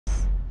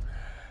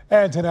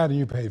And tonight,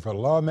 you paid for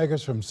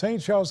lawmakers from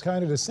St. Charles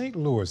County to St.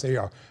 Louis. They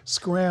are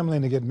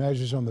scrambling to get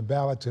measures on the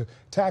ballot to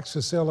tax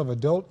the sale of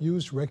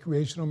adult-use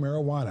recreational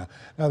marijuana.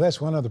 Now,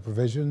 that's one of the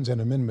provisions in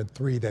Amendment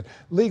 3 that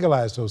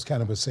legalized those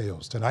cannabis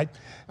sales. Tonight,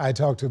 I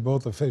talked to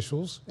both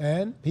officials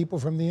and people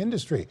from the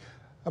industry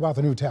about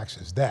the new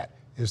taxes. That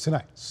is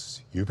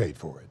tonight's You Paid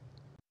For It.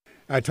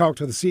 I talked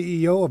to the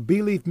CEO of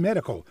Beleaf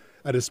Medical,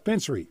 a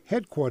dispensary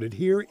headquartered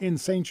here in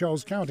St.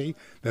 Charles County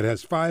that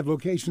has 5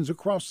 locations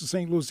across the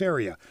St. Louis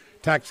area.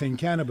 Taxing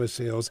cannabis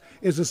sales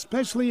is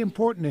especially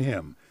important to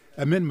him.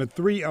 Amendment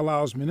 3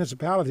 allows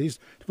municipalities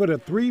to put a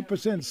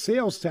 3%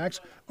 sales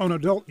tax on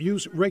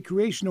adult-use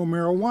recreational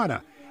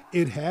marijuana.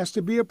 It has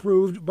to be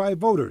approved by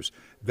voters.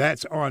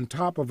 That's on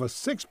top of a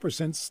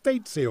 6%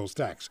 state sales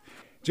tax.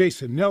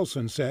 Jason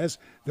Nelson says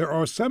there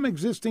are some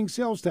existing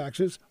sales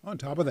taxes on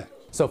top of that.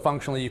 So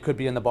functionally, you could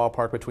be in the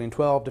ballpark between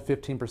 12 to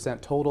 15%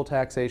 total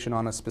taxation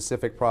on a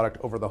specific product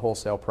over the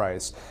wholesale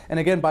price. And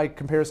again, by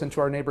comparison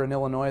to our neighbor in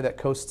Illinois that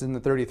coasts in the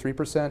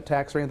 33%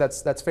 tax range,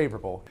 that's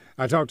favorable.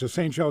 I talked to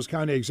St. Charles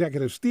County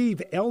Executive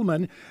Steve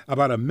Ellman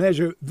about a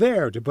measure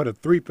there to put a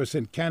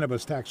 3%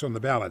 cannabis tax on the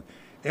ballot.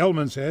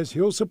 Ellman says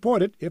he'll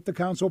support it if the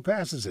council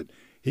passes it.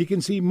 He can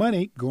see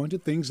money going to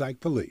things like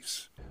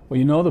police. Well,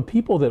 you know, the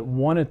people that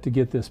wanted to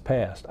get this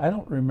passed, I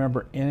don't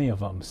remember any of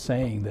them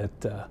saying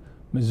that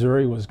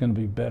Missouri was going to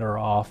be better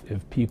off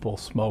if people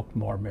smoked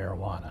more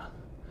marijuana.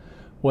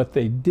 What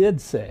they did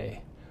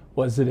say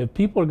was that if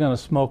people are going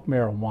to smoke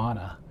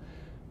marijuana,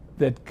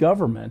 that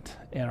government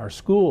and our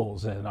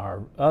schools and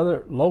our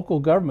other local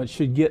governments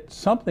should get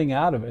something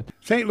out of it.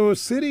 St. Louis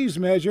City's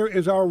measure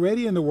is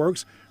already in the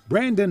works.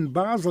 Brandon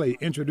Bosley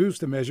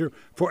introduced the measure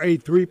for a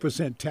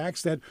 3%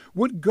 tax that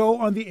would go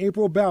on the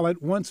April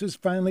ballot once it's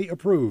finally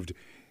approved.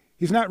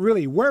 He's not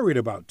really worried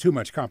about too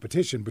much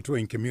competition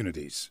between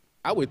communities.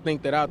 I would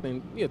think that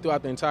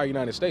throughout the entire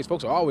United States,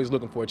 folks are always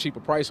looking for a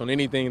cheaper price on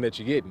anything that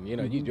you're getting. You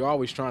know, you're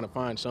always trying to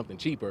find something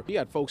cheaper. You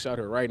got folks out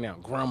here right now,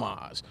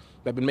 grandmas,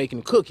 that have been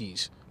making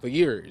cookies for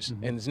years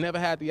and has never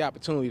had the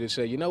opportunity to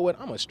say, you know what,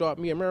 I'm going to start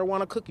me a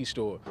marijuana cookie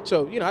store.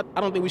 So, you know,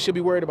 I don't think we should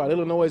be worried about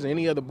Illinois or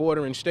any other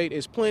bordering state.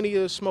 There's plenty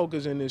of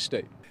smokers in this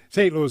state.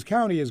 St. Louis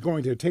County is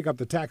going to take up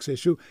the tax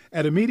issue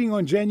at a meeting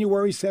on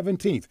January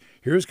 17th.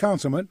 Here's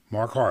Councilman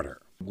Mark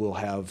Harder. We'll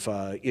have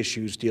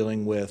issues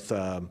dealing with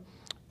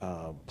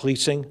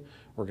policing.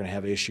 We're going to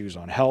have issues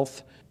on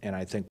health, and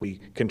I think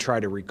we can try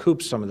to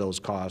recoup some of those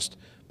costs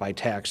by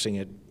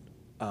taxing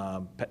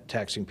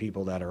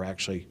people that are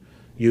actually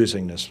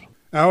using this.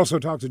 I also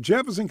talked to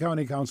Jefferson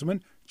County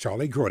Councilman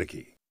Charlie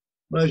Grodicky.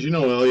 Well, as you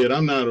know, Elliott,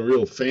 I'm not a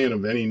real fan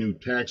of any new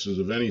taxes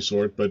of any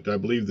sort, but I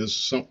believe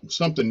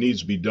something needs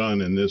to be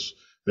done in this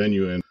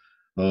venue, and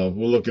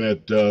we're looking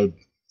at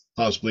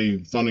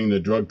possibly funding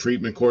the drug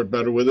treatment court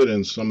better with it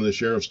and some of the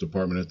sheriff's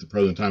department at the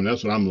present time.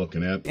 That's what I'm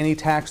looking at. Any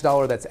tax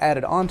dollar that's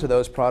added onto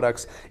those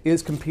products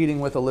is competing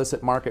with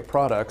illicit market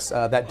products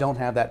that don't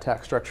have that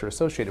tax structure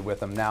associated with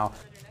them.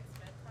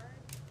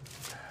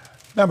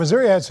 Now,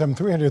 Missouri had some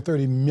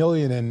 $330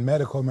 million in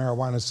medical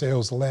marijuana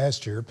sales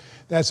last year.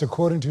 That's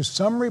according to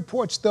some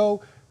reports,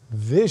 though.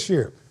 This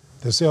year,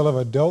 the sale of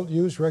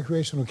adult-use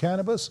recreational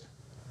cannabis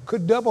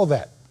could double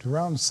that to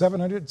around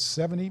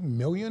 $770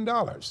 million.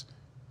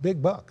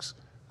 Big bucks.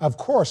 Of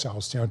course,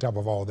 I'll stay on top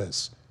of all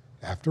this.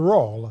 After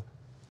all,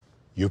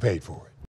 you paid for it.